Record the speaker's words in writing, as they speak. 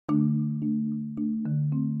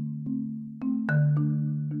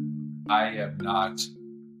I am not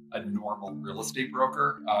a normal real estate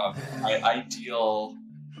broker. I deal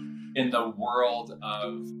in the world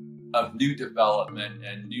of new development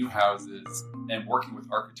and new houses and working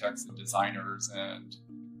with architects and designers. And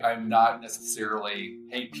I'm not necessarily,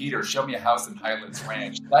 hey, Peter, show me a house in Highlands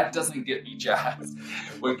Ranch. That doesn't get me jazzed.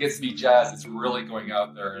 What gets me jazzed is really going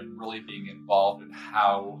out there and really being involved in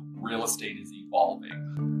how real estate is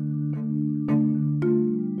evolving.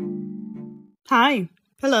 Hi.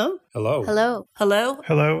 Hello. Hello. Hello. Hello.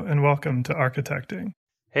 Hello, and welcome to Architecting.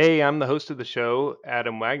 Hey, I'm the host of the show,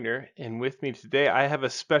 Adam Wagner, and with me today I have a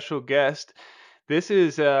special guest. This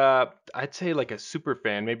is, I'd say like a super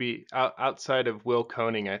fan, maybe outside of Will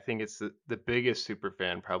Koenig. I think it's the biggest super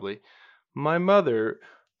fan probably. My mother,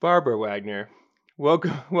 Barbara Wagner.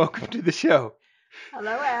 Welcome to the show.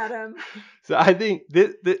 Hello, Adam. So I think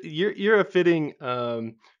you're a fitting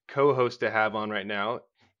co-host to have on right now.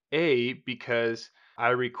 Because I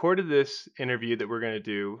recorded this interview that we're going to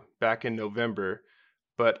do back in November,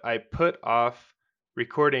 but I put off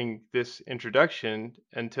recording this introduction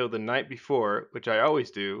until the night before, which I always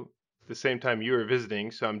do, the same time you were visiting.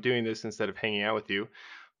 So I'm doing this instead of hanging out with you.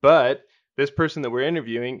 But this person that we're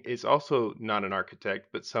interviewing is also not an architect,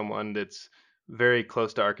 but someone that's very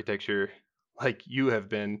close to architecture, like you have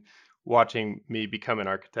been watching me become an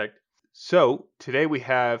architect. So today we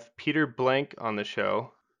have Peter Blank on the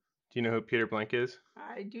show. Do you know who Peter Blank is?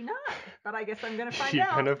 I do not, but I guess I'm going to find You're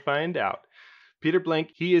out. going to find out. Peter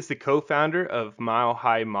Blank, he is the co-founder of Mile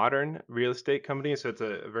High Modern Real Estate Company. So it's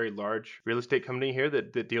a very large real estate company here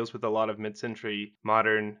that deals with a lot of mid-century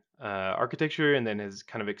modern architecture and then has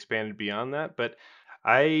kind of expanded beyond that. But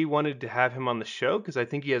I wanted to have him on the show because I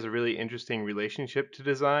think he has a really interesting relationship to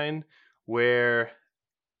design where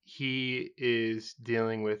he is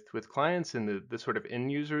dealing with clients and the sort of end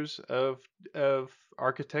users of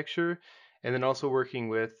architecture, and then also working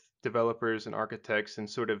with developers and architects and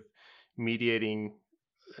sort of mediating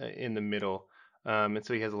in the middle. And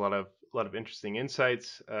so he has a lot of interesting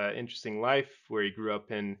insights, interesting life where he grew up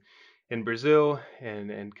in Brazil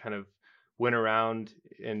and kind of went around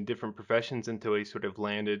in different professions until he sort of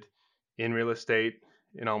landed in real estate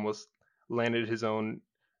and almost landed his own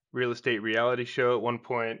real estate reality show at one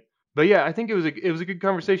point. But yeah, I think it was a good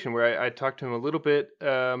conversation where I talked to him a little bit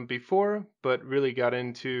before, but really got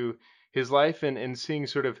into his life and seeing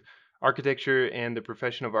sort of architecture and the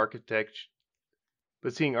profession of architect,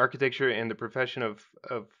 but seeing architecture and the profession of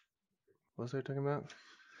what was I talking about?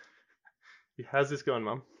 How's this going,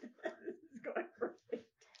 Mom? This is going perfect.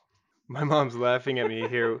 My mom's laughing at me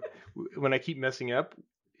here when I keep messing up.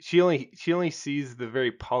 She only sees the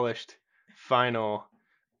very polished final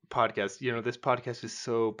podcast. You know, this podcast is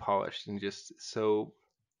so polished and just so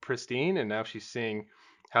pristine, and now she's seeing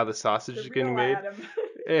how the sausage is getting made.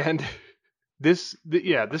 And this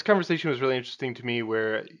conversation was really interesting to me,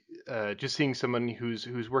 where just seeing someone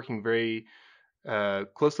who's working very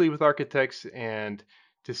closely with architects and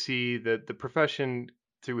to see the profession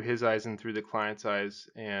through his eyes and through the client's eyes,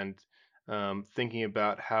 and thinking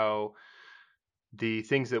about how the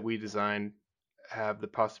things that we design have the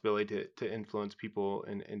possibility to influence people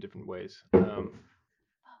in different ways.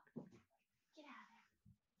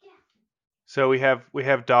 So we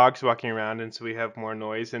have dogs walking around, and so we have more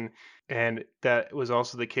noise, and that was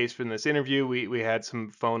also the case for this interview. We had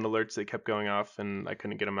some phone alerts that kept going off, and I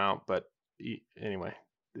couldn't get them out. But anyway,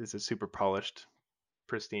 it's a super polished,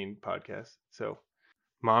 pristine podcast. So,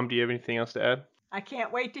 Mom, do you have anything else to add? I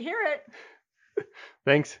can't wait to hear it.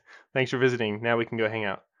 Thanks for visiting. Now we can go hang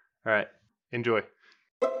out. All right. Enjoy.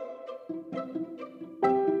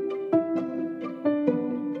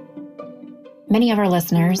 Many of our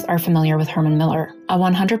listeners are familiar with Herman Miller, a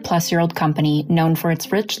 100-plus-year-old company known for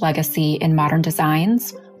its rich legacy in modern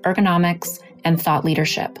designs, ergonomics, and thought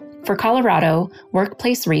leadership. For Colorado,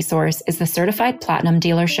 Workplace Resource is the certified platinum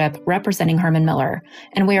dealership representing Herman Miller,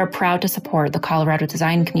 and we are proud to support the Colorado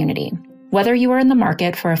design community. Whether you are in the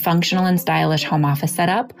market for a functional and stylish home office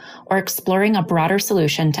setup or exploring a broader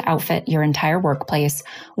solution to outfit your entire workplace,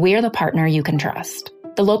 we are the partner you can trust.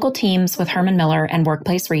 The local teams with Herman Miller and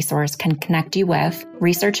Workplace Resource can connect you with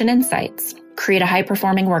research and insights, create a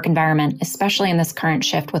high-performing work environment, especially in this current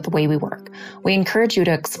shift with the way we work. We encourage you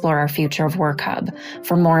to explore our Future of Work Hub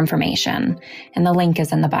for more information, and the link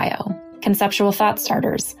is in the bio. Conceptual thought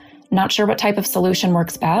starters. Not sure what type of solution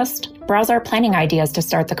works best? Browse our planning ideas to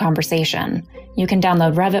start the conversation. You can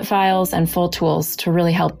download Revit files and full tools to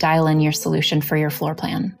really help dial in your solution for your floor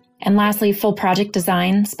plan. And lastly, full project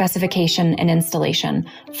design, specification, and installation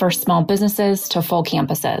for small businesses to full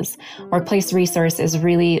campuses. Workplace Resource is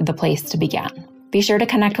really the place to begin. Be sure to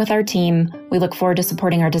connect with our team. We look forward to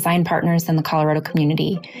supporting our design partners in the Colorado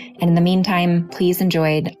community. And in the meantime, please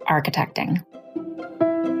enjoy architecting.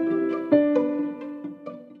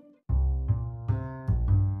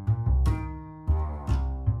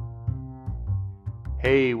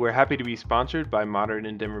 Hey, we're happy to be sponsored by Modern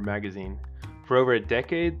in Denver Magazine. For over a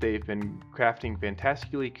decade, they've been crafting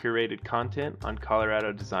fantastically curated content on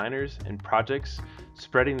Colorado designers and projects,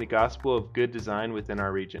 spreading the gospel of good design within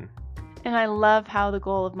our region. And I love how the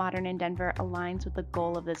goal of Modern in Denver aligns with the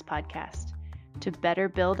goal of this podcast, to better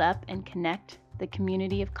build up and connect the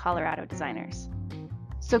community of Colorado designers.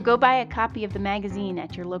 So go buy a copy of the magazine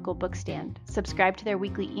at your local bookstand, subscribe to their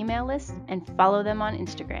weekly email list, and follow them on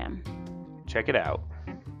Instagram. Check it out.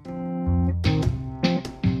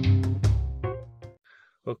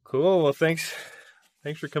 Well, cool. Well, thanks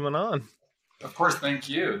for coming on. Of course, thank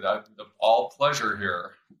you. The all pleasure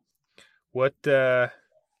here. What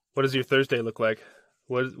does your Thursday look like?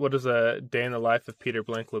 What does a day in the life of Peter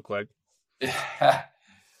Blank look like?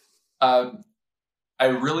 I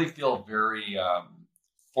really feel very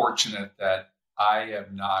fortunate that I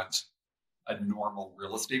am not a normal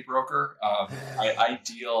real estate broker. I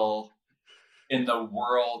deal in the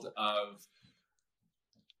world of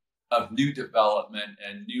new development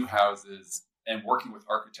and new houses and working with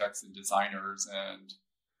architects and designers. And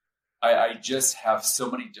I just have so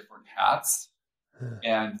many different hats.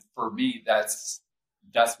 And for me, that's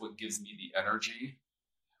what gives me the energy.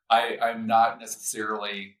 I'm not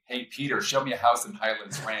necessarily, hey, Peter, show me a house in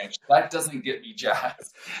Highlands Ranch. That doesn't get me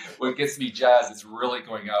jazzed. What gets me jazzed is really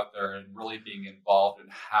going out there and really being involved in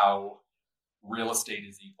how real estate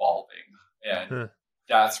is evolving. And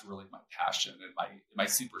that's really my passion and my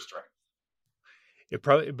super strength. It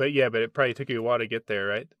probably took you a while to get there,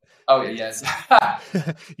 right? Oh yes,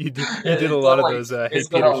 you did a lot of those. Hey, it's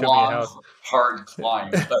Peter, been a show me a long, house. hard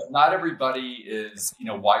climb, but not everybody is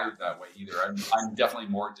wired that way either. I'm definitely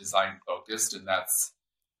more design focused, and that's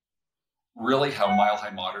really how Mile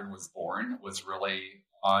High Modern was born. Was really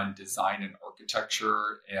on design and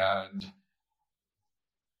architecture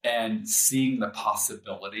and seeing the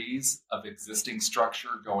possibilities of existing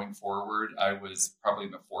structure going forward. I was probably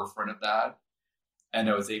in the forefront of that. And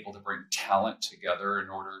I was able to bring talent together in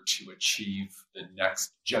order to achieve the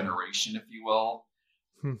next generation, if you will,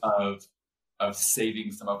 of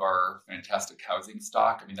saving some of our fantastic housing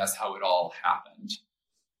stock. I mean, that's how it all happened.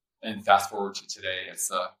 And fast forward to today, it's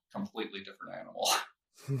a completely different animal.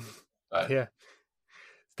 But, yeah,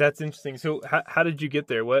 that's interesting. So how did you get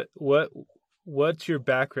there? What's your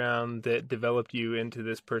background that developed you into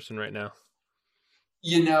this person right now?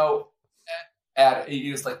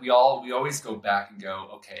 It's like we always go back and go,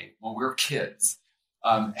 okay, when we were kids,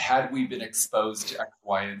 had we been exposed to X,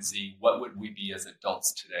 Y, and Z, what would we be as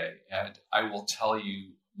adults today? And I will tell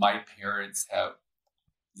you, my parents have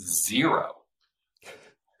zero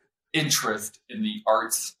interest in the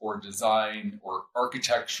arts or design or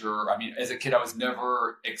architecture. I mean, as a kid, I was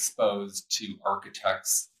never exposed to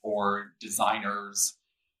architects or designers.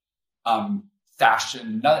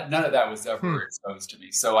 Fashion, none of that was ever exposed to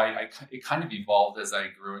me. So it kind of evolved as I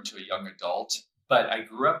grew into a young adult. But I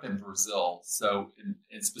grew up in Brazil, so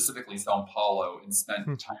in specifically Sao Paulo, and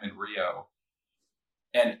spent time in Rio.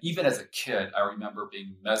 And even as a kid, I remember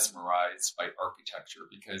being mesmerized by architecture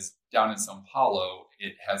because down in Sao Paulo,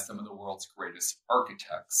 it has some of the world's greatest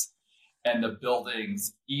architects. And the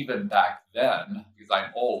buildings, even back then, because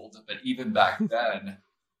I'm old, but even back then,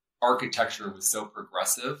 architecture was so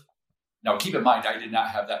progressive. Now, keep in mind, I did not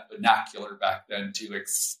have that vernacular back then to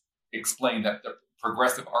explain that the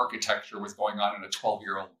progressive architecture was going on in a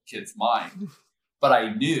 12-year-old kid's mind. But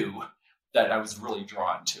I knew that I was really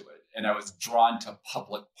drawn to it. And I was drawn to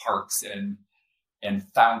public parks and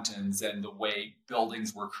fountains and the way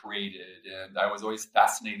buildings were created. And I was always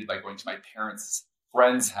fascinated by going to my parents'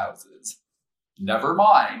 friends' houses. Never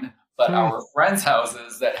mine, but our friends'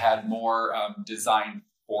 houses that had more design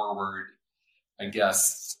forward, I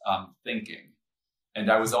guess, thinking. And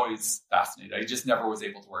I was always fascinated. I just never was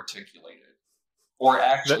able to articulate it or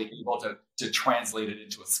actually able to translate it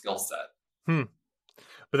into a skill set.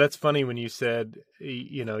 But that's funny when you said,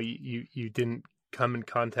 you didn't come in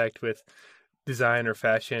contact with design or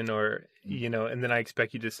fashion or, and then I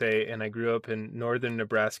expect you to say, and I grew up in northern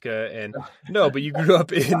Nebraska, and no, but you grew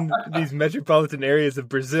up in these metropolitan areas of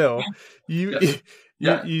Brazil. You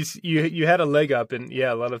had a leg up in,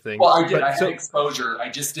 a lot of things. Well, I did. I had exposure. I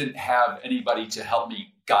just didn't have anybody to help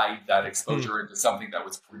me guide that exposure into something that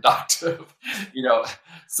was productive,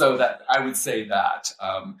 so that I would say that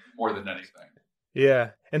more than anything.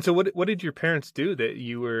 Yeah. And so what did your parents do that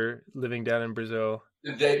you were living down in Brazil?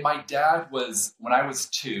 My dad was, when I was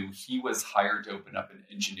 2, he was hired to open up an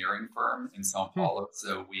engineering firm in Sao Paulo.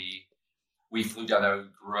 So we flew down there. We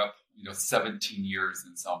grew up, 17 years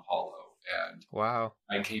in Sao Paulo, and Wow.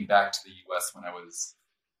 I came back to the U.S. when I was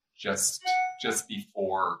just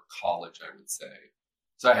before college, I would say.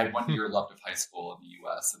 So I had 1 year left of high school in the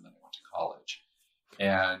U.S. and then I went to college.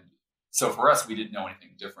 And so for us, we didn't know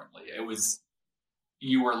anything differently.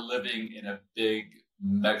 You were living in a big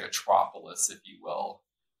megatropolis, if you will,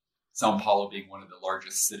 Sao Paulo being one of the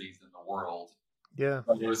largest cities in the world. Yeah.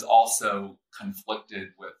 But it was also conflicted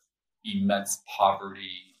with immense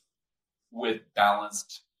poverty,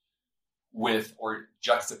 balanced with or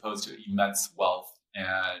juxtaposed to immense wealth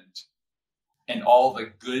and all the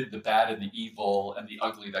good, the bad, and the evil and the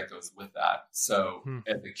ugly that goes with that. So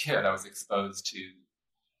as a kid, I was exposed to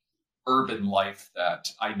urban life that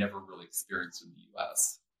I never really experienced in the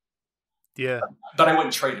U.S. Yeah. But I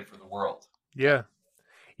wouldn't trade it for the world. Yeah.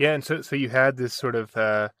 Yeah. And so you had this sort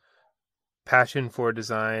of passion for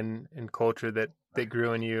design and culture that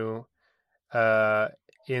grew in you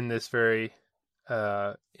in this very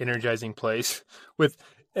energizing place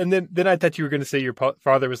and then I thought you were going to say your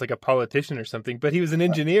father was like a politician or something, but he was an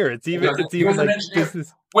engineer. It's even like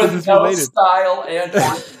business with no related style and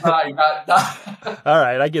design. All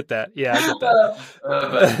right, I get that. Yeah, I get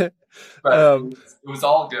that. but it was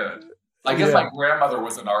all good. I guess my grandmother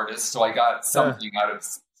was an artist, so I got something out of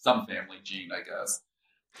some family gene, I guess.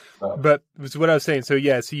 But was what I was saying. So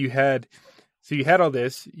so you had all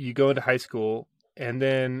this. You go into high school, and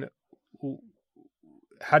then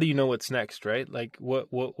how do you know what's next, right? Like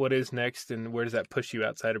what is next, and where does that push you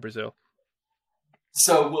outside of Brazil?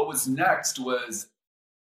 So what was next was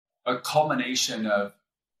a culmination of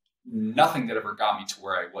nothing that ever got me to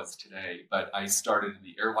where I was today. But I started in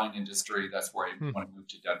the airline industry. That's where when I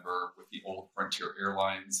moved to Denver with the old Frontier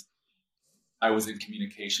Airlines. I was in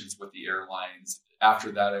communications with the airlines.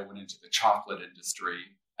 After that, I went into the chocolate industry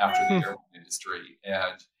after the airline industry.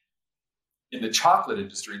 And in the chocolate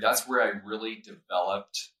industry, that's where I really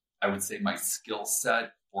developed, I would say, my skill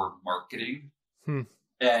set for marketing.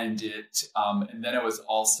 And then I was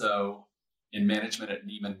also in management at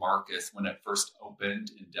Neiman Marcus when it first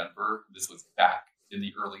opened in Denver. This was back in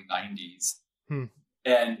the early 90s.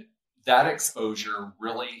 And that exposure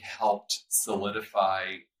really helped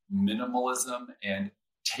solidify minimalism and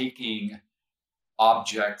taking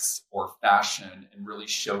objects or fashion and really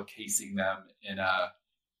showcasing them in a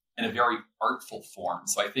very artful form.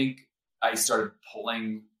 So I think I started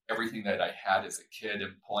pulling everything that I had as a kid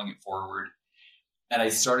and pulling it forward. And I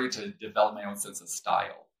started to develop my own sense of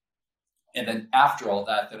style. And then after all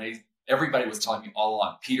that, everybody was telling me all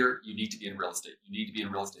along, Peter, you need to be in real estate. You need to be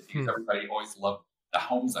in real estate, because everybody always loved the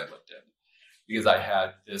homes I lived in, because I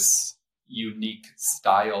had this unique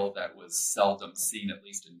style that was seldom seen, at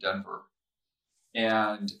least in Denver.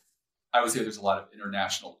 And I would say there's a lot of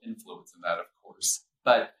international influence in that, of course.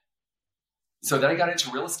 But so then I got into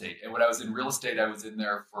real estate. And when I was in real estate, I was in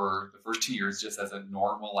there for the first 2 years just as a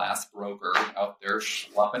normal ass broker out there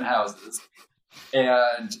schlepping houses.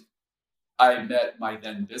 And I met my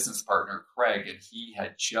then business partner, Craig, and he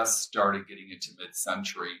had just started getting into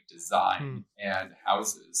mid-century design and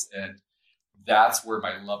houses. And that's where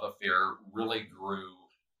my love affair really grew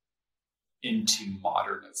into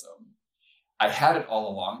modernism. I had it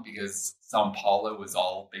all along because Sao Paulo was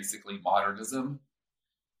all basically modernism.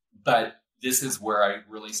 But this is where I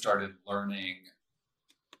really started learning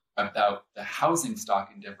about the housing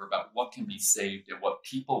stock in Denver, about what can be saved and what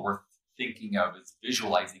people were thinking of as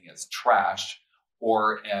visualizing as trash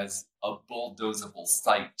or as a bulldozable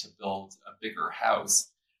site to build a bigger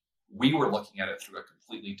house. We were looking at it through a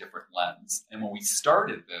completely different lens. And when we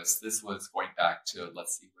started this was going back to,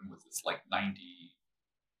 let's see, when was this? Like 90,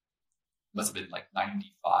 must have been like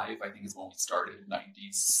 95, I think is when we started,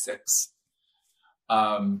 96.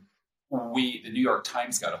 The New York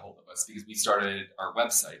Times got a hold of us because we started our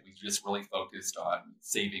website. We just really focused on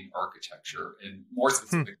saving architecture and more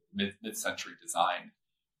specific mid-century design.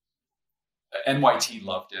 NYT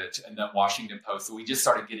loved it, and then Washington Post. So we just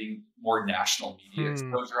started getting more national media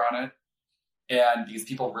exposure on it. And because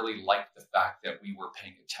people really liked the fact that we were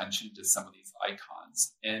paying attention to some of these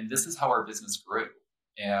icons. And this is how our business grew.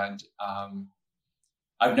 And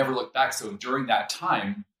I've never looked back. So during that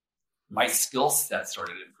time, my skill set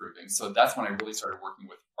started improving. So that's when I really started working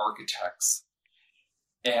with architects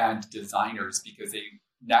and designers, because they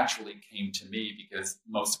naturally came to me, because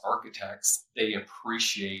most architects, they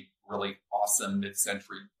appreciate really awesome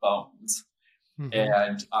mid-century bones.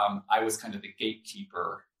 And I was kind of the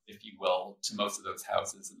gatekeeper, if you will, to most of those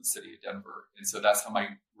houses in the city of Denver. And so that's how my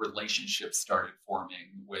relationship started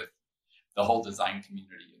forming with the whole design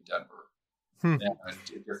community in Denver. And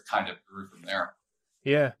it just kind of grew from there.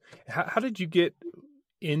 Yeah. How did you get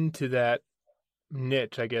into that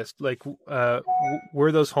niche, I guess? Like,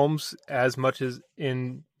 were those homes as much as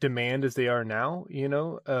in demand as they are now,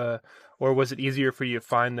 or was it easier for you to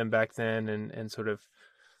find them back then and sort of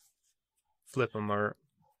flip them? Or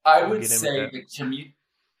I would say the commute,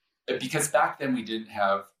 because back then we didn't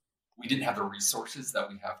have the resources that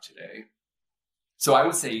we have today. So I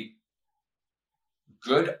would say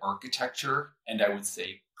good architecture, and I would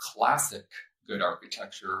say classic good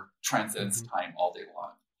architecture, transcends time all day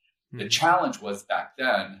long. The challenge was back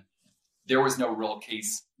then, there was no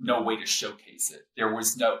way to showcase it.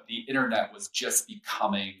 The internet was just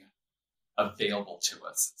becoming available to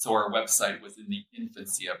us. So our website was in the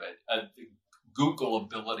infancy of it. The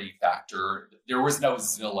Googleability factor, there was no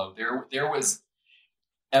Zillow. There was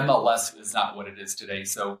MLS is not what it is today.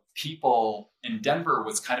 So people in Denver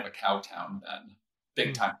was kind of a cow town then,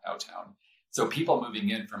 big time cow town. So people moving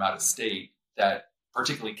in from out of state, that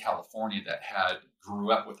particularly California, that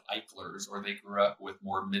grew up with Eichlers, or they grew up with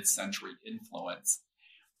more mid-century influence,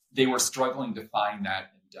 they were struggling to find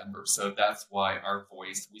that in Denver. So that's why our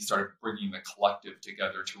voice, we started bringing the collective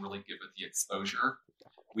together to really give it the exposure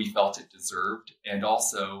we felt it deserved, and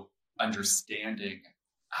also understanding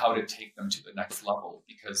how to take them to the next level,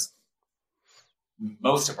 because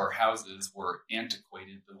most of our houses were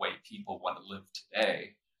antiquated the way people want to live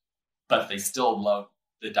today, but they still love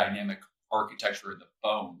the dynamic architecture and the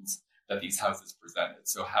bones that these houses presented.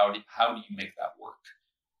 So how do you make that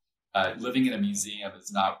work? Living in a museum is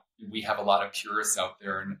not, we have a lot of purists out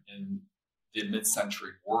there in the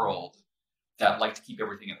mid-century world that like to keep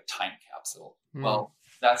everything in a time capsule. Well,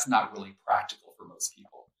 that's not really practical for most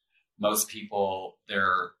people. Most people,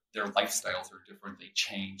 their lifestyles are different. They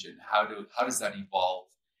change. And how does that evolve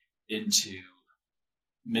into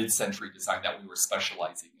mid-century design that we were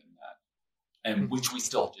specializing in that? And which we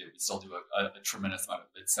still do. We still do a tremendous amount of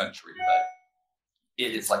mid-century, but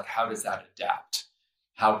it is like, how does that adapt?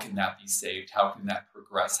 How can that be saved? How can that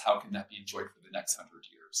progress? How can that be enjoyed for the next 100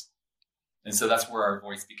 years? And so that's where our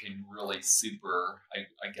voice became really super,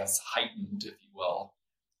 I guess, heightened, if you will,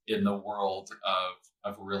 in the world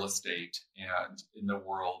of real estate and in the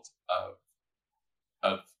world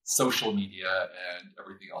of social media and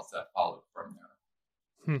everything else that followed from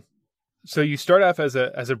there. So you start off as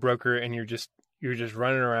a broker, and you're just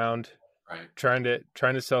running around, right, trying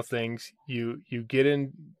to sell things. You get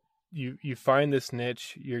in, you find this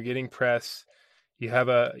niche. You're getting press. You have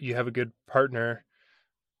a good partner.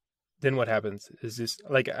 Then what happens? Is this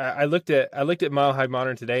like, I looked at Mile High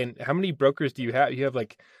Modern today, and how many brokers do you have? You have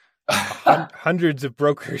like hundreds of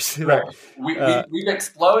brokers. Right. We've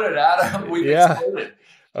exploded, Adam. We've exploded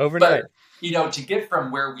overnight. But, to get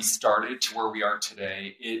from where we started to where we are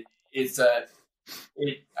today,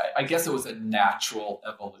 I guess it was a natural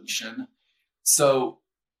evolution. So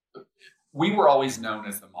we were always known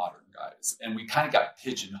as the modern guys, and we kind of got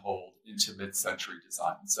pigeonholed into mid-century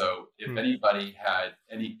design. So if anybody had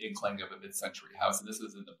any inkling of a mid-century house, and this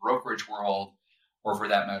is in the brokerage world, or for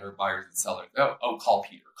that matter, buyers and sellers, call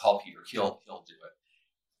Peter, he'll do it.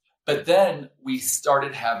 But then we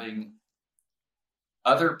started having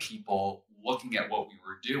other people looking at what we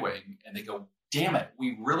were doing, and they go, damn it,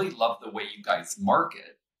 we really love the way you guys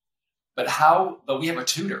market, but we have a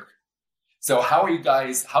tutor. So how can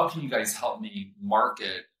you guys help me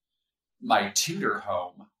market my tutor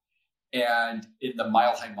home and in the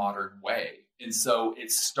Mile High Modern way? And so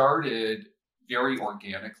it started very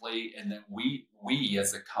organically. And then we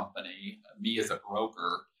as a company, me as a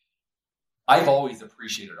broker, I've always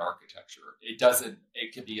appreciated architecture.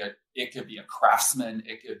 It could be a craftsman.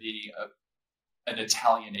 It could be an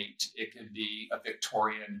Italianate. It could be a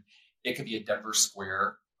Victorian. It could be a Denver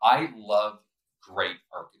Square. I love great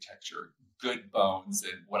architecture, good bones.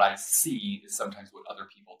 And what I see is sometimes what other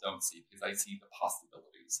people don't see, because I see the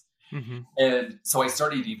possibilities. And so I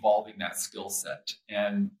started evolving that skill set.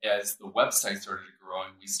 And as the website started growing,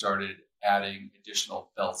 we started adding additional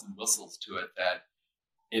bells and whistles to it, that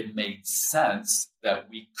it made sense that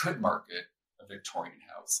we could market a Victorian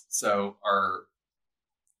house. So our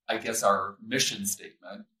mission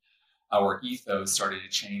statement, our ethos started to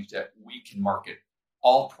change, that we can market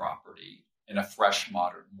all property in a fresh,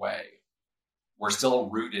 modern way. We're still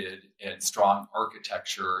rooted in strong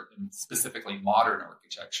architecture, and specifically modern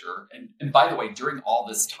architecture. And by the way, during all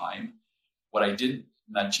this time, what I didn't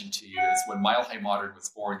mention to you is when Mile High Modern was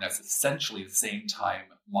born, that's essentially the same time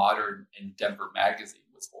Modern and Denver Magazine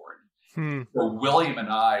was born. So William and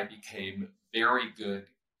I became very good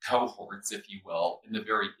cohorts, if you will, in the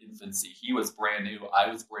very infancy. He was brand new.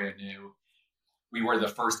 I was brand new. we were the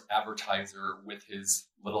first advertiser with his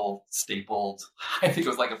little stapled, I think it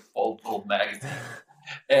was like a full little magazine.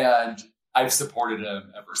 And I've supported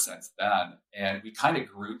him ever since then. And we kind of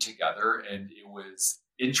grew together, and it was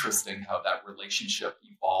interesting how that relationship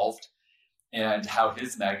evolved and how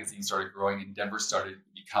his magazine started growing and Denver started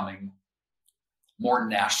becoming more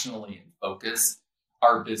nationally in focus.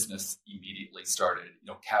 Our business immediately started,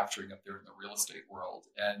 capturing up there in the real estate world.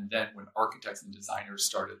 And then when architects and designers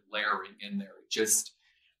started layering in there,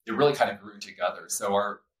 it really kind of grew together.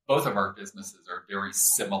 So both of our businesses are very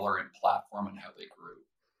similar in platform and how they grew.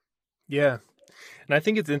 Yeah. And I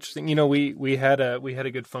think it's interesting, we had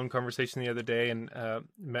a good phone conversation the other day and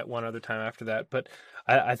met one other time after that. But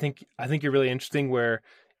I think you're really interesting where,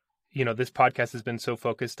 this podcast has been so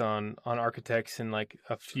focused on architects and like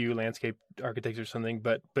a few landscape architects or something,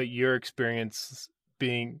 but your experience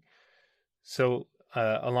being so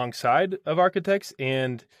alongside of architects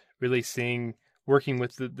and really working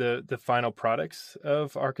with the final products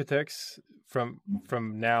of architects from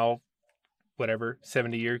now, whatever,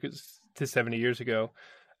 70 years ago,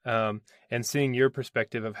 and seeing your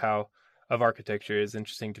perspective of architecture is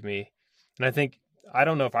interesting to me. And I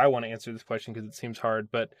don't know if I want to answer this question because it seems hard,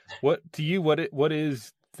 but what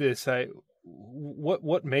is this?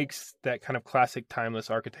 What makes that kind of classic timeless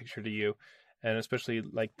architecture to you, and especially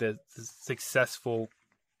like the successful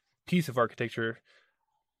piece of architecture,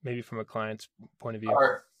 maybe from a client's point of view?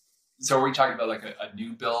 So are we talking about like a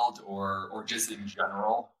new build or just in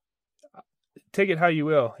general? Take it how you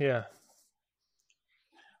will. Yeah.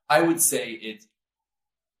 I would say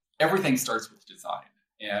everything starts with design.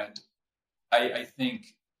 And I think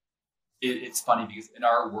it's funny because in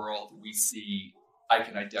our world, I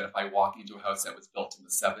can identify walking into a house that was built in the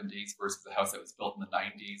 70s versus a house that was built in the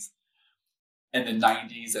 90s. And the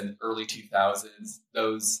 90s and early 2000s,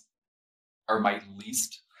 those are my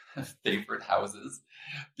least favorite houses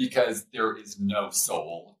because there is no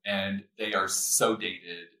soul and they are so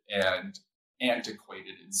dated and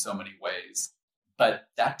antiquated in so many ways. But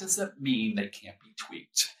that doesn't mean they can't be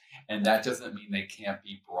tweaked. And that doesn't mean they can't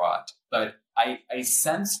be brought. But I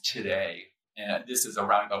sense today, and this is a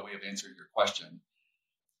roundabout way of answering your question,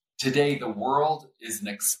 today the world is an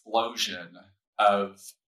explosion of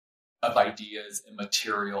ideas and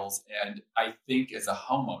materials. And I think as a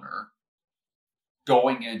homeowner,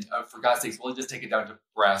 going in, for God's sakes, we'll just take it down to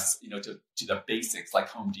brass, to the basics like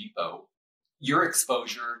Home Depot. Your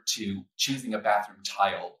exposure to choosing a bathroom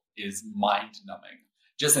tile is mind-numbing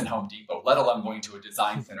just in Home Depot, let alone going to a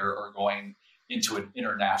design center or going into an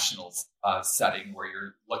international setting where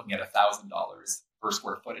you're looking at $1,000 per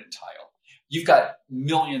square foot in tile. You've got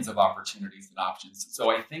millions of opportunities and options.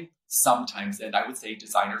 So I think sometimes, and I would say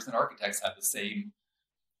designers and architects have the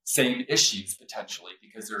same issues potentially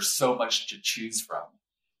because there's so much to choose from.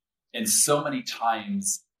 And so many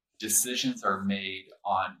times decisions are made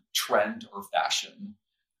on trend or fashion,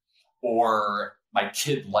 or my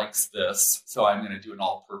kid likes this, so I'm going to do an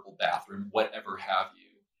all purple bathroom, whatever have you.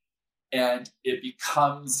 And it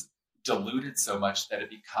becomes diluted so much that it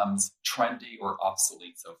becomes trendy or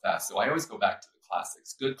obsolete so fast. So I always go back to the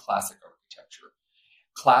classics, good classic architecture.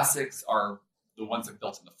 Classics are the ones that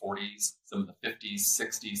built in the 40s, some of the 50s,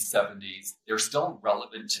 60s, 70s. They're still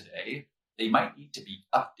relevant today. They might need to be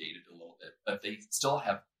updated a little bit, but they still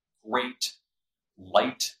have great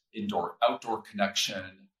light, indoor, outdoor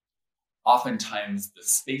connection. Oftentimes the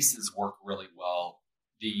spaces work really well.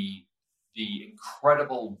 The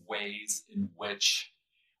incredible ways in which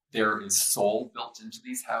there is soul built into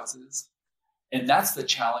these houses. And that's the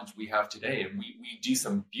challenge we have today. And we do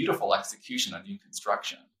some beautiful execution on new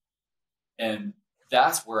construction. And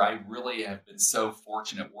that's where I really have been so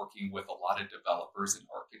fortunate working with a lot of developers and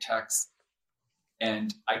architects.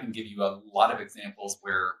 And I can give you a lot of examples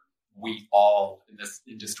where we all in this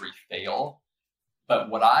industry fail. But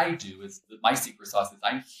what I do is my secret sauce is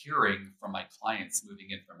I'm hearing from my clients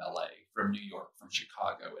moving in from LA, from New York, from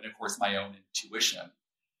Chicago, and of course my own intuition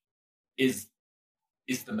is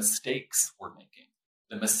the mistakes we're making,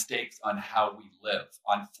 the mistakes on how we live,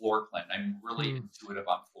 on floor plan. I'm really intuitive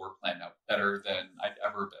on floor plan now, better than I've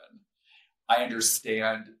ever been. I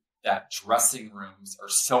understand that dressing rooms are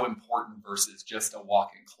so important versus just a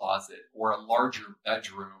walk-in closet or a larger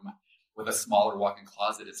bedroom with a smaller walk-in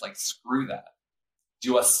closet. It's like, screw that.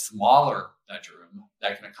 Do a smaller bedroom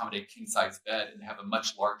that can accommodate king-size bed and have a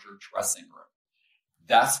much larger dressing room.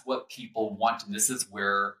 That's what people want. And this is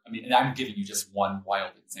where, and I'm giving you just one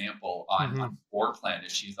wild example on floor plan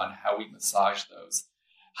issues, on how we massage those.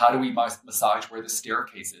 How do we massage where the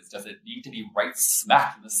staircase is? Does it need to be right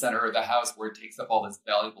smack in the center of the house where it takes up all this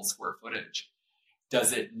valuable square footage?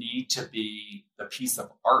 Does it need to be the piece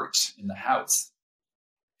of art in the house?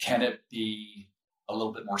 Can it be a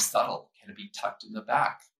little bit more subtle? Can it be tucked in the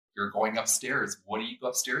back? You're going upstairs. What do you go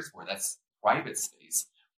upstairs for? That's private space.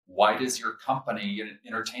 Why does your company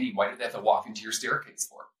entertaining, why do they have to walk into your staircase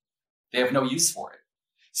for? They have no use for it.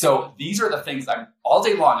 So these are the things all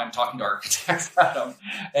day long, I'm talking to architects, Adam,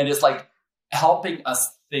 and it's like helping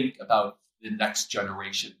us think about the next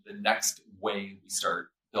generation, the next way we start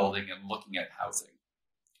building and looking at housing.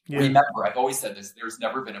 Yeah. Remember, I've always said this, there's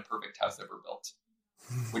never been a perfect house ever built,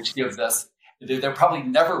 which gives us, there probably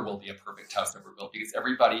never will be a perfect house ever built because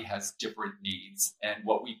everybody has different needs. And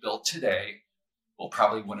what we build today will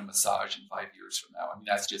probably win a massage in 5 years from now. I mean,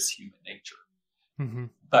 that's just human nature. Mm-hmm.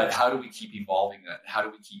 But how do we keep evolving that? How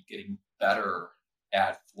do we keep getting better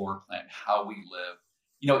at floor plan, how we live?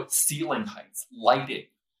 Ceiling heights, lighting.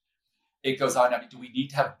 It goes on. I mean, do we need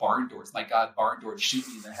to have barn doors? My God, barn doors shoot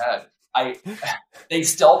me in the head. They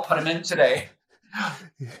still put them in today.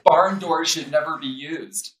 Barn doors should never be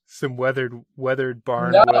used. Some weathered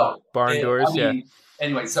barn barn doors.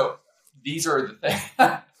 Anyway, so these are the things.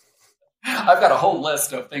 I've got a whole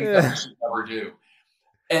list of things that we should never do.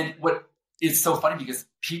 And what is so funny because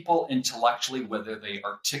people intellectually, whether they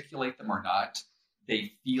articulate them or not,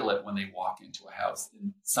 they feel it when they walk into a house.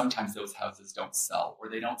 And sometimes those houses don't sell, or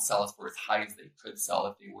they don't sell for as high as they could sell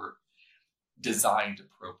if they were designed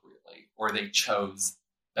appropriately, or they chose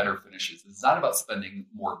better finishes. It's not about spending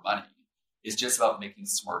more money. It's just about making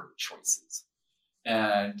smarter choices.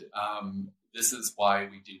 And this is why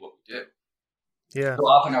we do what we do. Yeah. So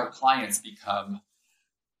often our clients become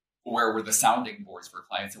where we're the sounding boards for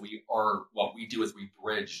clients. And what we do is we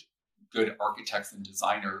bridge good architects and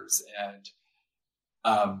designers and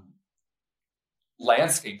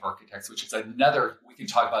landscape architects, which is we can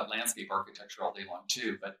talk about landscape architecture all day long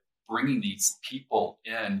too, but bringing these people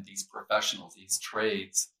in, these professionals, these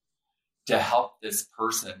trades to help this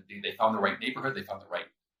person. They found the right neighborhood, they found the right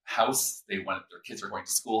house, their kids are going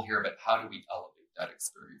to school here, but how do we elevate that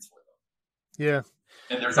experience for them? Yeah.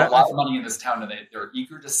 And there's a lot of money in this town and they're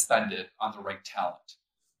eager to spend it on the right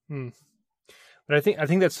talent. But I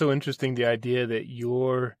think that's so interesting, the idea that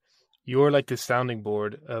you're like the sounding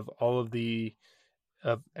board of all of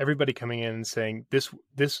everybody coming in and saying, this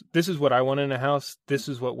is what I want in a house. This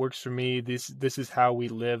is what works for me. This is how we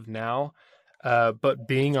live now. But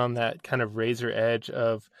being on that kind of razor edge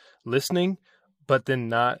of listening, but then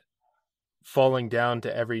not falling down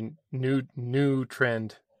to every new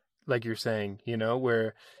trend, like you're saying,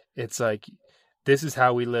 where it's like, this is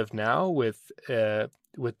how we live now with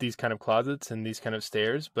these kind of closets and these kind of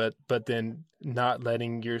stairs, but then not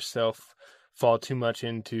letting yourself fall too much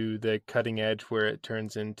into the cutting edge where it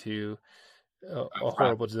turns into a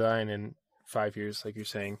horrible design in 5 years, like you're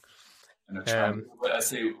saying. I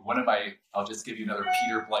say I'll just give you another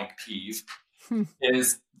Peter Blank peeve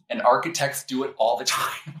is, and architects do it all the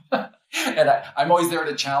time. And I'm always there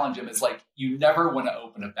to challenge him. It's like, you never want to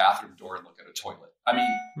open a bathroom door and look at a toilet. I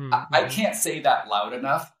mean, I can't say that loud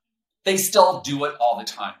enough. They still do it all the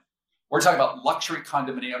time. We're talking about luxury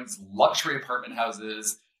condominiums, luxury apartment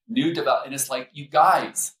houses, new development. And it's like, you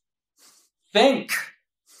guys, think.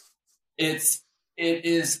 It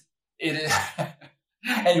is.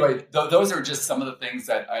 Anyway, those are just some of the things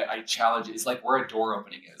that I challenge. It's like where a door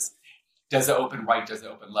opening is. Does it open right? Does it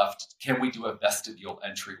open left? Can we do a vestibule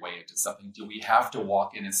entryway into something? Do we have to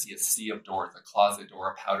walk in and see a sea of doors, a closet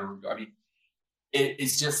door, a powder room door? I mean,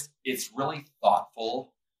 it's really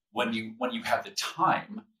thoughtful when you have the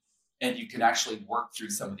time and you can actually work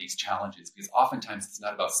through some of these challenges, because oftentimes it's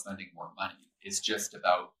not about spending more money. It's just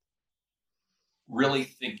about really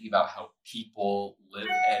thinking about how people live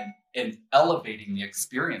and elevating the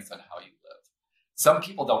experience on how you live. Some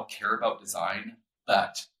people don't care about design,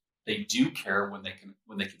 but they do care when they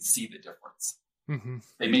can see the difference. Mm-hmm.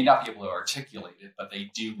 They may not be able to articulate it, but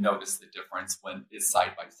they do notice the difference when it's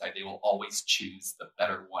side by side. They will always choose the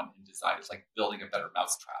better one in design. It's like building a better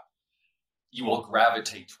mousetrap. You will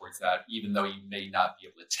gravitate towards that, even though you may not be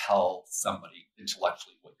able to tell somebody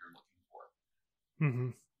intellectually what you're looking for. Mm-hmm.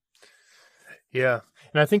 Yeah.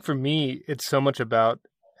 And I think for me, it's so much about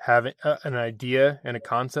having an idea and a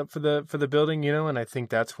concept for the building, and I think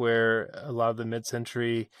that's where a lot of the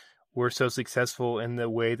mid-century were so successful in the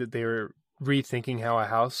way that they were rethinking how a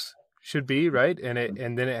house should be, right? And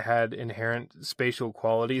then it had inherent spatial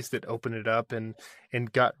qualities that opened it up and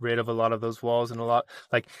got rid of a lot of those walls, and a lot,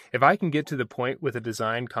 like, if I can get to the point with a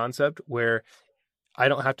design concept where I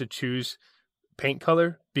don't have to choose paint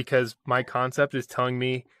color because my concept is telling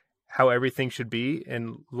me how everything should be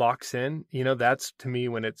and locks in, that's to me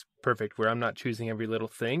when it's perfect, where I'm not choosing every little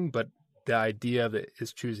thing, but the idea of it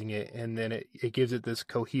is choosing it. And then it gives it this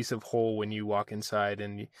cohesive whole when you walk inside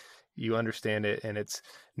and you understand it, and it's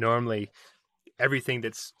normally everything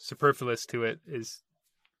that's superfluous to it is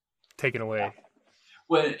taken away.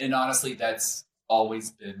 Well, and honestly, that's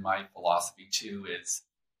always been my philosophy too.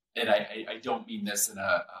 And I don't mean this in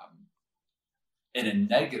a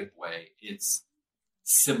negative way. It's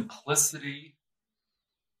simplicity,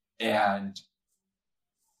 and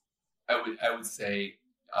I would say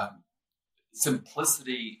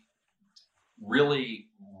simplicity really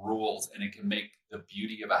rules, and it can make the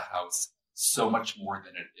beauty of a house so much more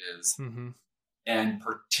than it is. Mm-hmm. And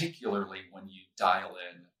particularly when you dial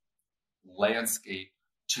in landscape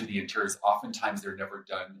to the interiors, oftentimes they're never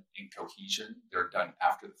done in cohesion. They're done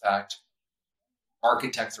after the fact.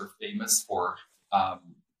 Architects are famous for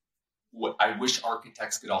what I wish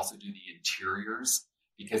architects could also do the interiors,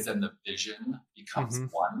 because then the vision becomes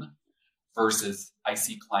one, versus I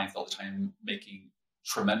see clients all the time making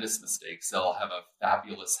tremendous mistakes. They'll have a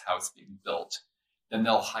fabulous house being built. Then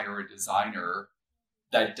they'll hire a designer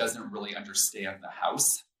that doesn't really understand the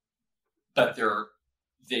house, but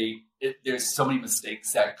there's so many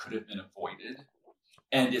mistakes that could have been avoided.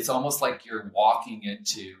 And it's almost like you're walking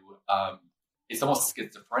into, it's almost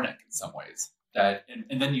schizophrenic in some ways.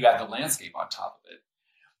 And then you add the landscape on top of it,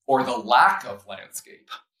 or the lack of landscape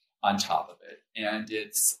on top of it. And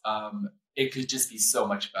it could just be so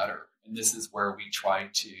much better. And this is where we try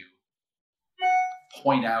to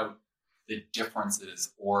point out the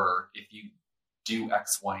differences, or if you do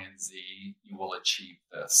X, Y, and Z, you will achieve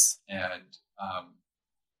this. And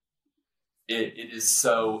it's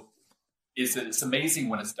amazing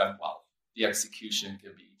when it's done well. The execution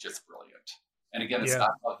can be just brilliant. And again, it's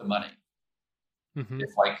not about the money. Mm-hmm.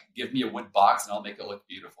 It's like, give me a wood box and I'll make it look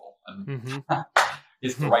beautiful. And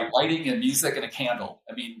it's the right lighting and music and a candle.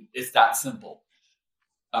 I mean, it's that simple.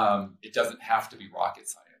 It doesn't have to be rocket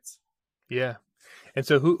science. Yeah. And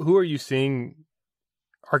so who are you seeing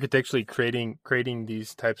architecturally creating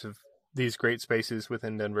these great spaces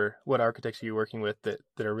within Denver? What architects are you working with that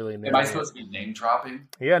are really Am I supposed to be name dropping?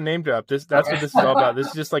 Yeah, name drop. That's what this is all about. This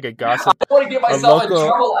is just like a gossip. I don't want to get myself in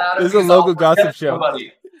trouble, Adam. This is a local gossip show.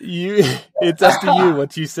 It's up to you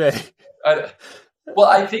what you say. Well,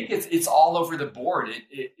 I think it's all over the board.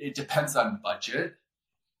 It depends on budget,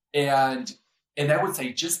 and I would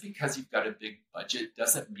say just because you've got a big budget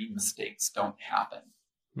doesn't mean mistakes don't happen.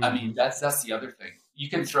 Mm-hmm. I mean, that's the other thing. You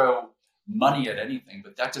can throw money at anything,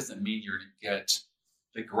 but that doesn't mean you're going to get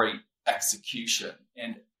the great execution.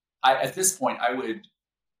 And at this point, I would,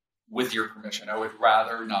 with your permission, I would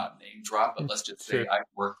rather not name drop, but let's just say I've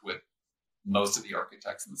worked with most of the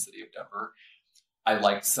architects in the city of Denver. I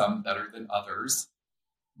like some better than others,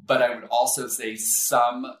 but I would also say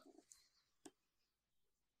some,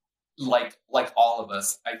 like all of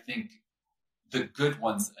us, I think the good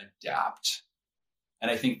ones adapt. And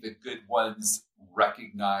I think the good ones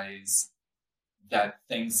recognize that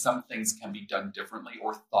some things can be done differently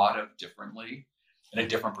or thought of differently in a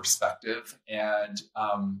different perspective. And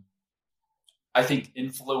I think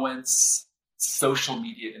social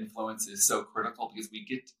media influence is so critical, because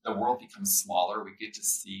the world becomes smaller. We get to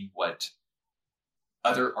see what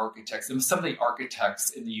other architects, and some of the architects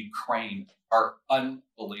in the Ukraine are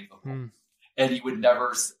unbelievable. And I would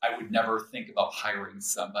never think about hiring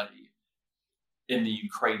somebody in the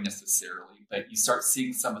Ukraine necessarily, but you start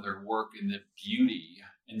seeing some of their work in the beauty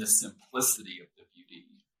and the simplicity of the beauty.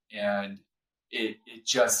 And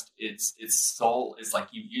it's like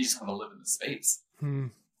you just want to live in the space.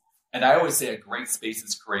 And I always say a great space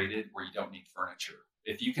is created where you don't need furniture.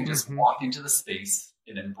 If you can just walk into the space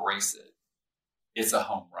and embrace it, it's a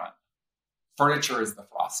home run. Furniture is the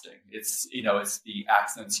frosting. It's the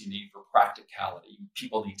accents you need for practicality.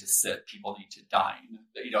 People need to sit. People need to dine.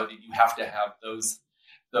 You have to have those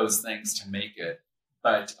things to make it.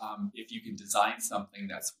 But if you can design something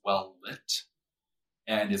that's well lit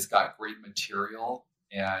and it's got great material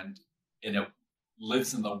and it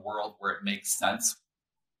lives in the world where it makes sense.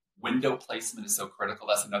 Window placement is so critical.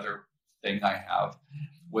 That's another thing I have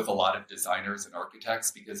with a lot of designers and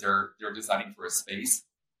architects, because they're designing for a space,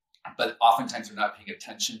 but oftentimes they're not paying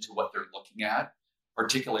attention to what they're looking at,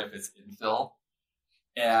 particularly if it's infill.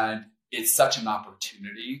 And it's such an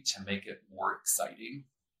opportunity to make it more exciting.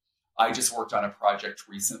 I just worked on a project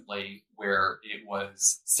recently where it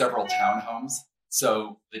was several townhomes.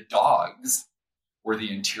 So the dogs were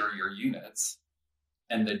the interior units,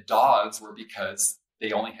 and the dogs were because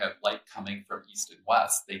they only have light coming from east and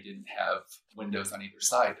west. They didn't have windows on either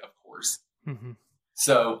side, of course.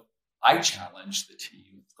 So I challenged the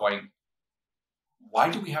team going, why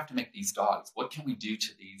do we have to make these dogs? What can we do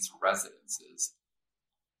to these residences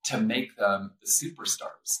to make them the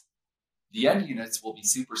superstars? the end units will be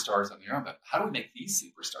superstars on their own, but how do we make these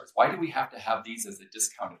superstars? Why do we have to have these as a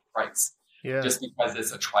discounted price? Yeah. Just because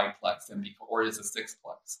it's a triplex or it's a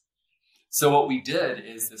sixplex. So what we did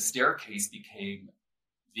is the staircase became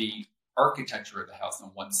the architecture of the house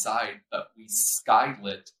on one side, but we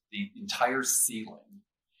skylit the entire ceiling,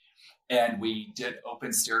 and we did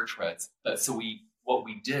open stair treads. But what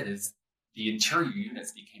we did is the interior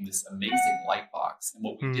units became this amazing light box. And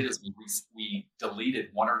what we did is we deleted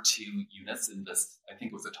 1 or 2 units in this. I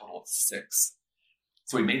think it was a total of 6.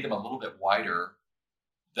 So we made them a little bit wider.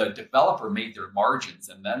 The developer made their margins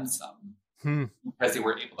and then some because they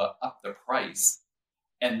were able to up the price,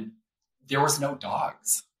 and there was no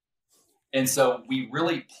dogs. And so we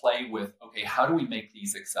really play with, okay, how do we make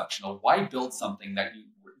these exceptional? Why build something that you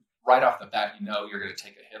right off the bat, you're going to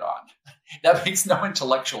take a hit on? That makes no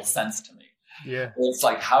intellectual sense to me. Yeah. It's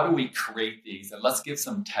like, how do we create these? And let's give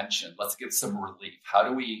some tension. Let's give some relief. How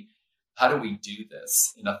do we do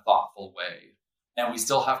this in a thoughtful way? And we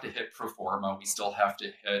still have to hit pro forma. We still have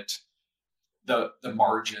to hit the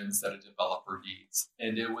margins that a developer needs.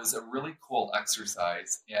 And it was a really cool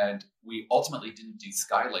exercise. And we ultimately didn't do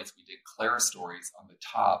skylights. We did clerestories on the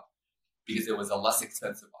top because it was a less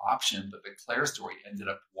expensive option. But the clerestory ended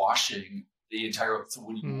up washing the entire. So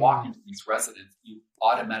when you walk into these residences, you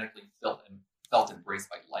automatically felt embraced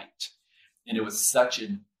by light. And it was such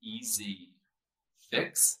an easy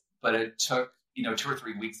fix, but it took 2 or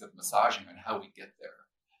 3 weeks of massaging on how we get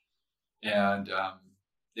there. And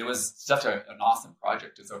it was such an awesome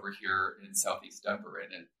project. It's over here in Southeast Denver,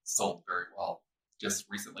 and it sold very well. Just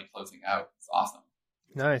recently closing out. It's awesome.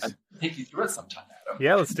 Nice. I'll take you through it sometime, Adam.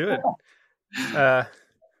 Yeah, let's do it.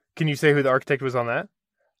 Can you say who the architect was on that?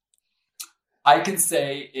 I can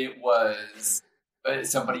say it was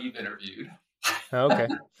somebody you've interviewed. Oh, okay.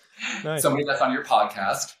 Nice. Somebody that's on your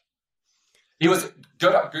podcast. He was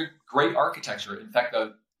good, great architecture. In fact,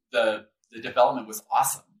 the development was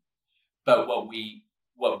awesome. But what we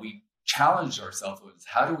challenged ourselves with is,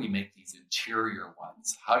 how do we make these interior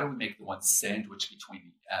ones? How do we make the ones sandwiched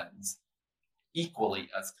between the ends equally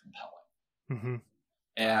as compelling?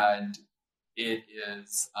 And it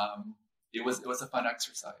was a fun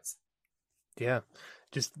exercise. Yeah,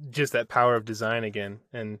 just that power of design again,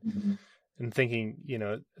 and thinking,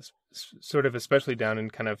 sort of, especially down in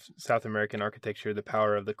kind of South American architecture, the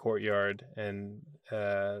power of the courtyard and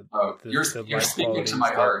you're speaking to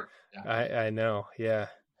my heart. Yeah. I know, yeah.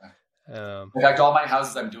 In fact, all my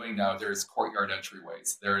houses I'm doing now, there's courtyard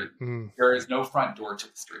entryways. There is no front door to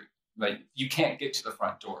the street. Like, you can't get to the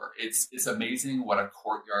front door. It's amazing what a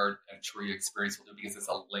courtyard entry experience will do, because it's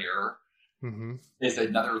a layer. It's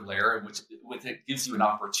another layer in which it gives you an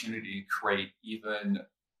opportunity to create even,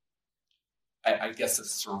 I guess, a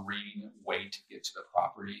serene way to get to the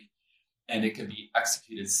property. And it can be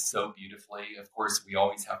executed so beautifully. Of course, we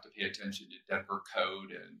always have to pay attention to Denver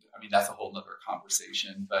code. And that's a whole nother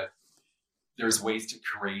conversation, but there's ways to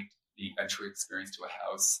create the entry experience to a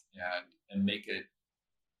house and make it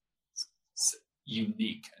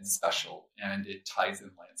unique and special. And it ties in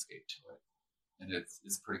landscape to it. And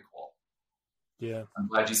it's pretty cool. Yeah. I'm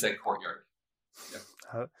glad you said courtyard.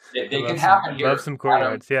 Yeah. They can happen happen here. Love some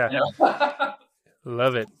courtyards. Yeah.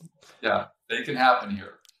 Love it. Yeah. They can happen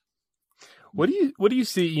here. What do you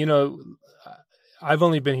see? I've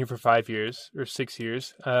only been here for 5 years or 6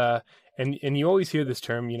 years. And you always hear this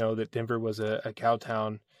term, that Denver was a cow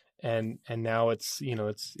town, and now it's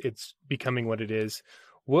becoming what it is.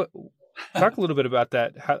 Talk a little bit about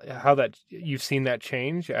that, how that you've seen that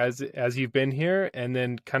change as you've been here, and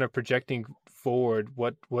then kind of projecting forward,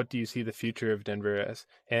 what do you see the future of Denver as,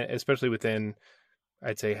 and especially within,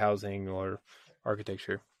 I'd say, housing or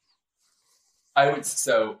architecture?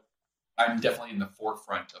 I'm definitely in the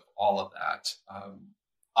forefront of all of that.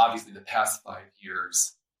 Obviously, the past 5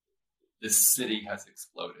 years, this city has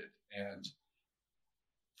exploded, and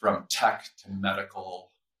from tech to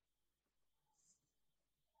medical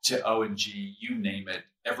to O&G, you name it,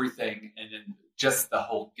 everything, and then just the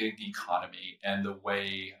whole gig economy and the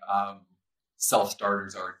way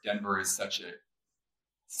self-starters are. Denver is such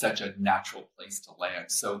a natural place to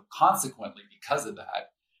land. So consequently, because of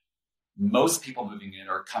that, most people moving in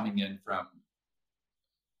are coming in from,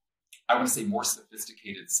 I want to say, more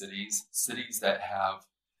sophisticated cities that have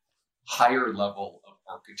higher level of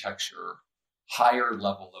architecture, higher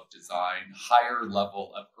level of design, higher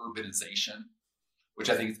level of urbanization, which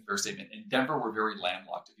I think is a fair statement. In Denver, we're very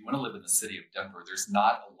landlocked. If you want to live in the city of Denver, there's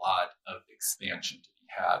not a lot of expansion to be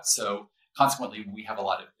had. So consequently, we have a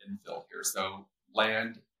lot of infill here. So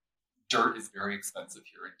dirt is very expensive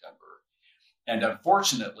here in Denver. And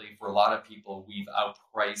unfortunately, for a lot of people, we've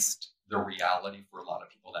outpriced the reality for a lot of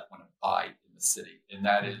people that want to buy in the city. And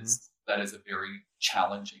that is a very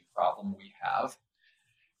challenging problem we have.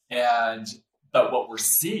 But what we're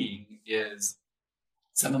seeing is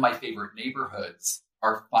some of my favorite neighborhoods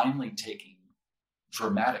are finally taking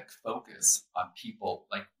dramatic focus on people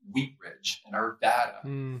like Wheat Ridge and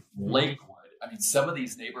Arvada, Lakewood. I mean, some of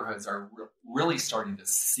these neighborhoods are really starting to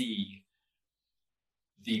see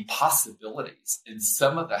the possibilities. And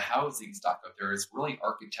some of the housing stock out there is really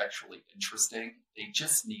architecturally interesting. They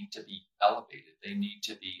just need to be elevated. They need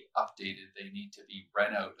to be updated. They need to be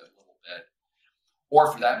rent out a little bit.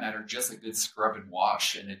 Or for that matter, just a good scrub and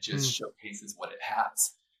wash, and it just showcases what it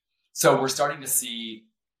has. So we're starting to see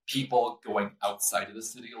people going outside of the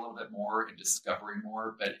city a little bit more and discovering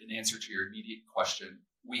more. But in answer to your immediate question,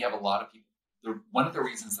 we have a lot of people. One of the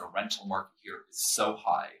reasons the rental market here is so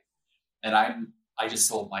high, and I just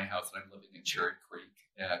sold my house and I'm living in Cherry Creek,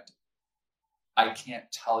 and I can't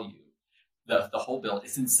tell you the whole bill.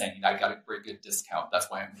 It's insane. I got a very good discount.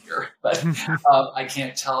 That's why I'm here. But I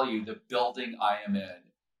can't tell you the building I am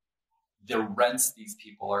in, the rents these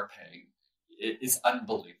people are paying, it is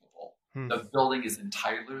unbelievable. The building is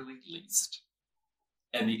entirely leased.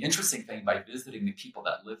 And the interesting thing by visiting the people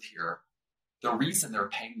that live here, the reason they're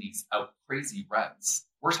paying these out crazy rents,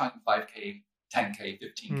 we're talking $5K, $10K,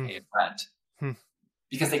 $15K in rent,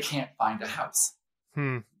 because they can't find a house.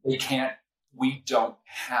 We don't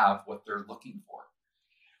have what they're looking for.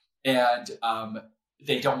 And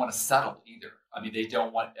they don't want to settle either. I mean, they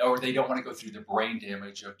don't want to go through the brain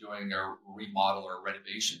damage of doing a remodel or a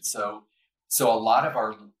renovation. So a lot of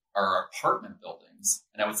our apartment buildings,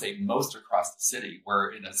 and I would say most across the city,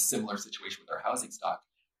 we're in a similar situation with our housing stock.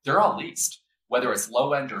 They're all leased, whether it's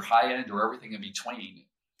low end or high end or everything in between.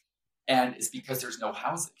 And it's because there's no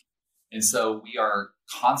housing. And so we are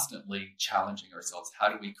constantly challenging ourselves. How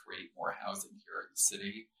do we create more housing here in the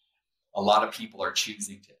city? A lot of people are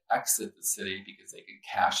choosing to exit the city because they can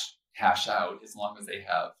cash out as long as they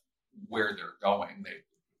have where they're going.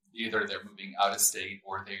 Either they're moving out of state,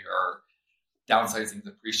 or they are downsizing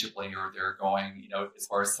appreciably, or they're going, as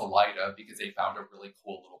far as Salida because they found a really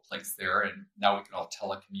cool little place there, and now we can all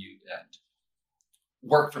telecommute and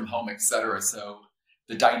work from home, etc. So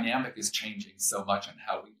the dynamic is changing so much on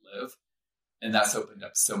how we live, and that's opened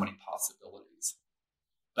up so many possibilities.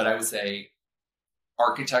 But I would say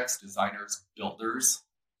architects, designers, builders,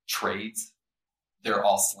 trades, they're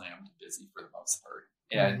all slammed busy for the most part.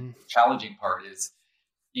 And the challenging part is,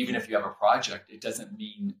 even if you have a project, it doesn't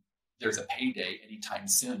mean there's a payday anytime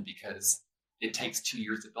soon, because it takes 2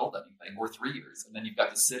 years to build anything, or 3 years. And then you've got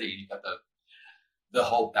the city, you've got the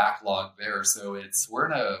whole backlog there. So we're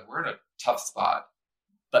in a tough spot.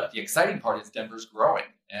 But the exciting part is Denver's growing,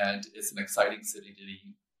 and it's an exciting city to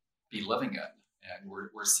be living in. And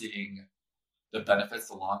we're seeing the benefits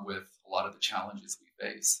along with a lot of the challenges we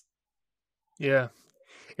face. Yeah.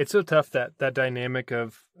 It's so tough, that dynamic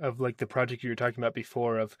of like the project you were talking about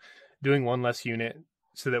before, of doing one less unit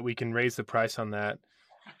so that we can raise the price on that.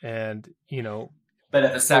 And, but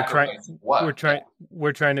at the sacrifice of what?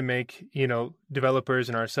 We're trying to make, developers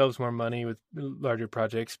and ourselves more money with larger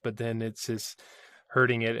projects, but then it's just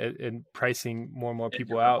hurting it and pricing more and more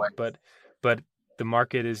people out. Ways. But the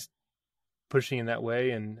market is pushing in that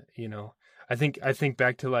way. And, I think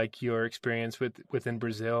back to like your experience within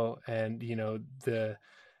Brazil, and,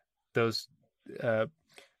 those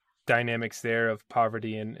dynamics there of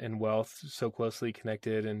poverty and wealth so closely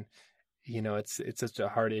connected. And, it's such a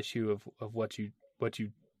hard issue of what you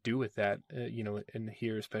do with that, and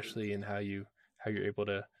here, especially in how you're able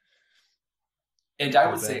to. And I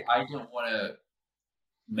would say, I don't want to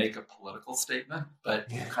make a political statement, but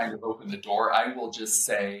kind of open the door. I will just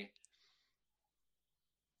say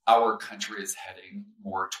our country is heading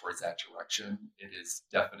more towards that direction. It is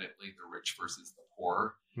definitely the rich versus the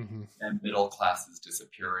poor, and middle class is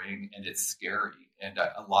disappearing, and it's scary. And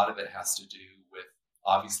a lot of it has to do with,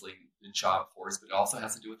 obviously, the job force, but it also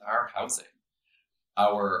has to do with our housing,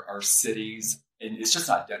 our cities. And it's just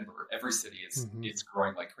not Denver. Every city is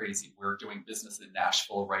growing like crazy. We're doing business in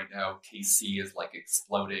Nashville right now. KC is like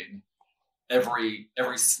exploding. Every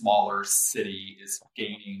smaller city is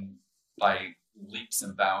gaining by leaps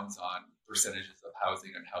and bounds on percentages of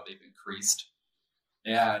housing and how they've increased.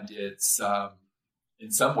 And it's in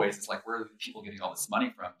some ways, it's like, where are the people getting all this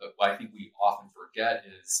money from? But what I think we often forget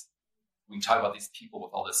is, we talk about these people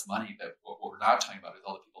with all this money, but what we're not talking about is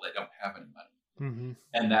all the people that don't have any money.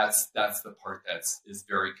 And that's the part is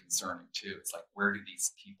very concerning too. It's like, where do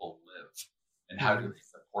these people live, and how do they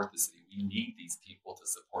support the city? We need these people to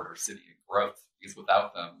support our city and growth, because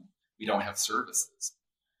without them, we don't have services.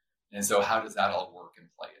 And so how does that all work and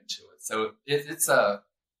play into it? So it's a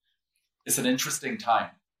it's an interesting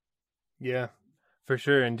time. Yeah, for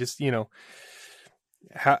sure. And just,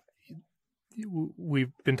 how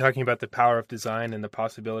we've been talking about the power of design and the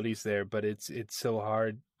possibilities there, but it's so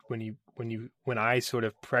hard when I sort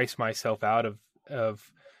of price myself out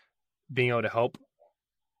of being able to help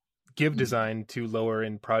give design to lower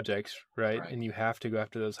end projects, right? And you have to go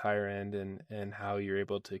after those higher end, and how you're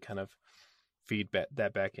able to kind of feed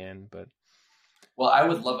that back in. But well, I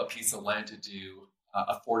would love a piece of land to do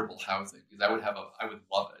affordable housing, because I would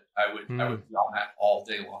love it. I would be on that all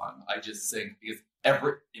day long. I just think, because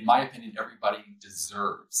in my opinion, everybody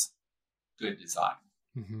deserves good design,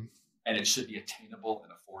 and it should be attainable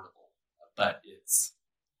and affordable. But it's,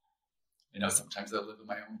 sometimes I live in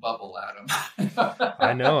my own bubble, Adam.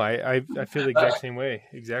 I know. I feel the exact same way.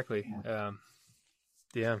 Exactly.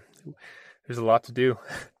 Yeah. There's a lot to do.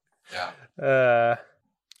 Yeah.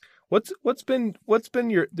 What's been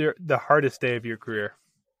the hardest day of your career?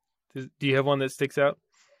 Do you have one that sticks out?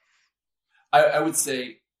 I would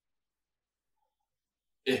say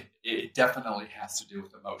it definitely has to do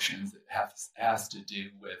with emotions. It has to do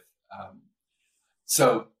with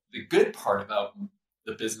so the good part about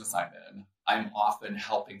the business I'm in, I'm often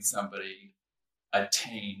helping somebody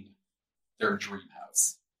attain their dream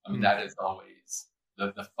house. I mean, that is always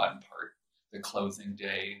the fun part. The closing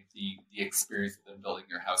day, the experience of them building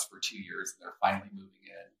their house for 2 years and they're finally moving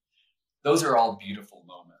in. Those are all beautiful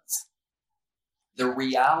moments. The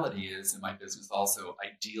reality is, in my business also, I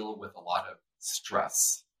deal with a lot of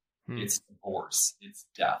stress. It's divorce, it's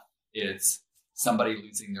death, it's somebody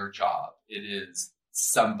losing their job, it is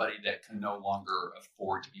somebody that can no longer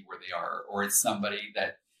afford to be where they are, or it's somebody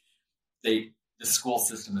that the school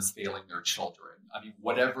system is failing their children. I mean,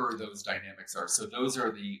 whatever those dynamics are. So those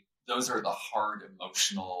are the hard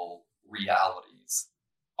emotional realities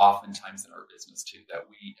oftentimes in our business too, that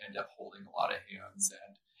we end up holding a lot of hands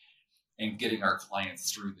and getting our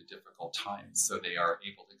clients through the difficult times so they are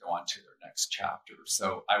able to go on to their next chapter.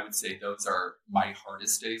 So I would say those are my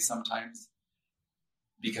hardest days sometimes,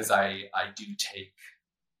 because I do take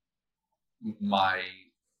my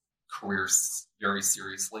career very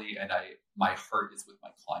seriously, and my heart is with my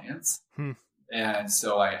clients. And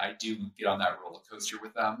so I do get on that roller coaster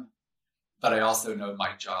with them. But I also know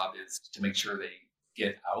my job is to make sure they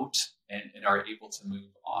get out and are able to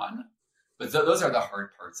move on. But those are the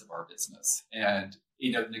hard parts of our business. And,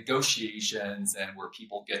 negotiations and where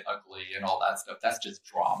people get ugly and all that stuff, that's just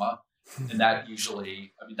drama. And that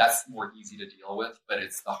usually, that's more easy to deal with, but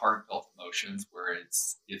it's the heartfelt emotions where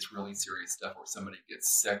it's really serious stuff, where somebody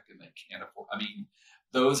gets sick and they can't afford.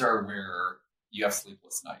 Those are where you have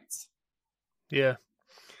sleepless nights. Yeah.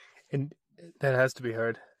 And that has to be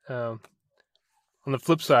hard. On the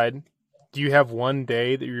flip side, do you have one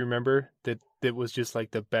day that you remember that was just like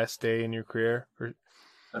the best day in your career? Or...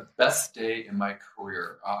 The best day in my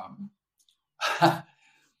career.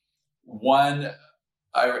 One,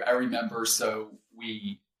 I remember, so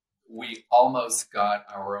we almost got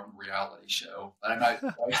our own reality show. I'm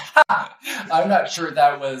not sure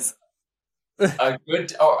that was a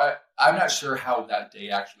good, I'm not sure how that day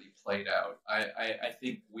actually played out. I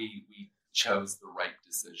think we chose the right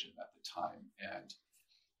decision at the time.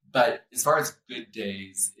 But as far as good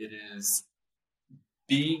days, it is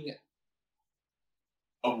being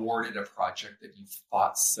awarded a project that you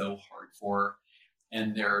fought so hard for,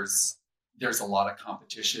 and there's a lot of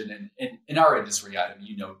competition. And in our industry, Adam,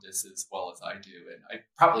 you know this as well as I do, and I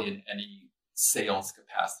probably in any sales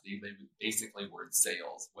capacity, basically we're in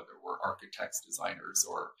sales, whether we're architects, designers,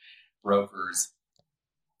 or brokers.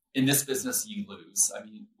 In this business, you lose.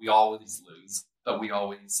 We always lose, but we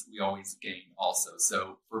always gain also.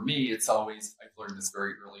 So for me, it's always, I've learned this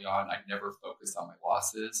very early on, I never focus on my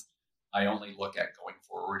losses. I only look at going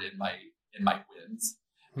forward in my wins,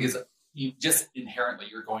 because you just inherently,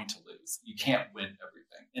 you're going to lose. You can't win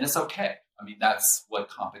everything, and it's okay. That's what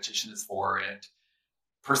competition is for, and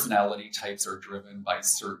personality types are driven by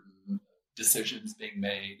certain decisions being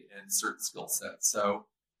made and certain skill sets. So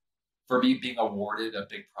for me, being awarded a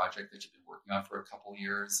big project that you've been working on for a couple of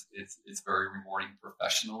years, it's very rewarding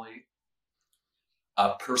professionally.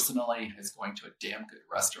 Personally, is going to a damn good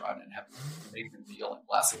restaurant and having an amazing meal and a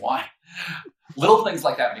glass of wine. Little things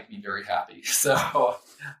like that make me very happy. So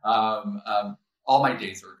all my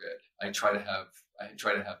days are good. I try to have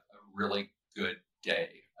a really good day,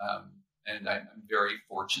 and I'm very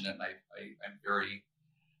fortunate. And I'm very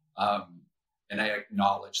and I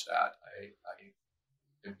acknowledge that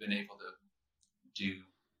I've been able to do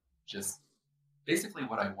just basically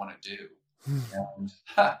what I want to do. And,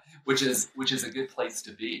 which is a good place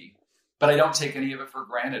to be, but I don't take any of it for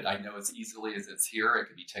granted. I know as easily as it's here, it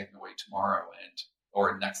could be taken away tomorrow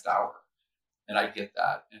or next hour. And I get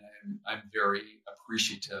that. And I'm very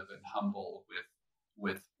appreciative and humble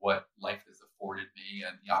with what life has afforded me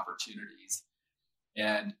and the opportunities.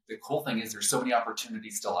 And the cool thing is there's so many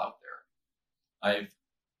opportunities still out there.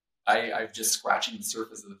 I've just scratching the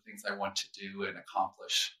surface of the things I want to do and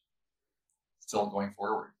accomplish still going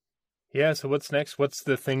forward. Yeah. So what's next? What's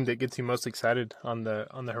the thing that gets you most excited on the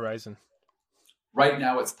horizon? Right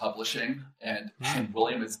now it's publishing, and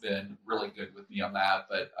William has been really good with me on that,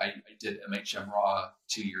 but I did MHM Raw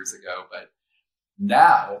 2 years ago, but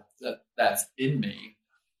now that's in me,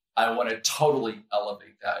 I want to totally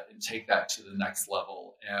elevate that and take that to the next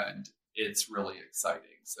level, and it's really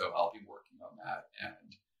exciting. So I'll be working on that,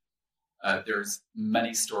 and there's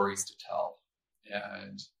many stories to tell,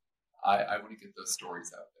 and I want to get those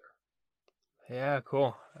stories out there. Yeah,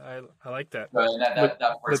 cool. I like that. And that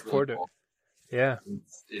part's really cool. Yeah,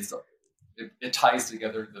 it ties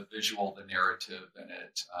together the visual, the narrative, and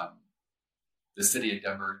the city of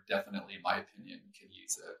Denver definitely, in my opinion, can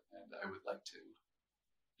use it, and I would like to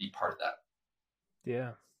be part of that.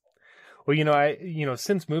 Yeah. Well,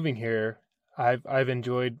 since moving here, I've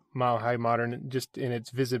enjoyed Mile High Modern just in its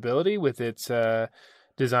visibility with its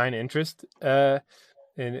design interest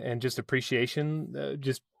and just appreciation,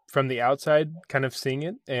 just from the outside, kind of seeing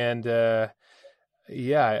it, and.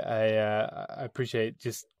 I appreciate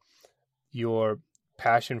just your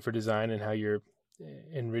passion for design and how you're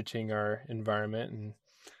enriching our environment. And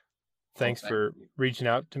thanks for reaching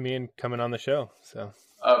out to me and coming on the show. So,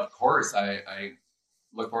 of course, I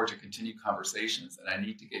look forward to continued conversations, and I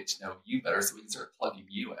need to get to know you better so we can start plugging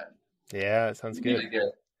you in. Yeah, it sounds good. Need to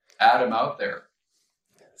get Adam out there.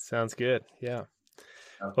 Sounds good. Yeah.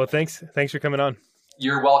 Okay. Well, thanks for coming on.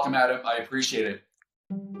 You're welcome, Adam. I appreciate it.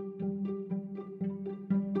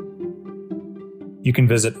 You can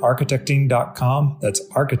visit architecting.com, that's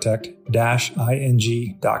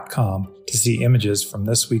architect-ing.com, to see images from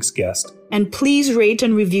this week's guest. And please rate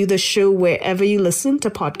and review the show wherever you listen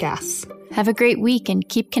to podcasts. Have a great week and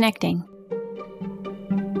keep connecting.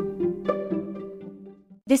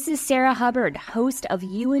 This is Sarah Hubbard, host of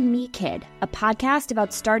You and Me Kid, a podcast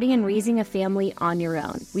about starting and raising a family on your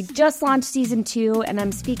own. We just launched season 2, and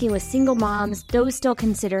I'm speaking with single moms, those still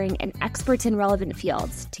considering, and experts in relevant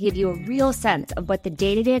fields to give you a real sense of what the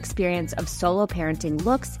day-to-day experience of solo parenting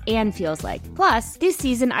looks and feels like. Plus, this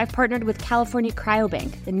season, I've partnered with California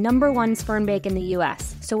Cryobank, the #1 sperm bank in the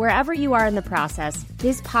U.S. So wherever you are in the process,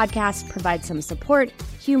 this podcast provides some support,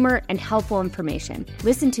 humor, and helpful information.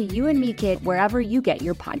 Listen to You and Me Kid wherever you get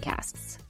your podcasts.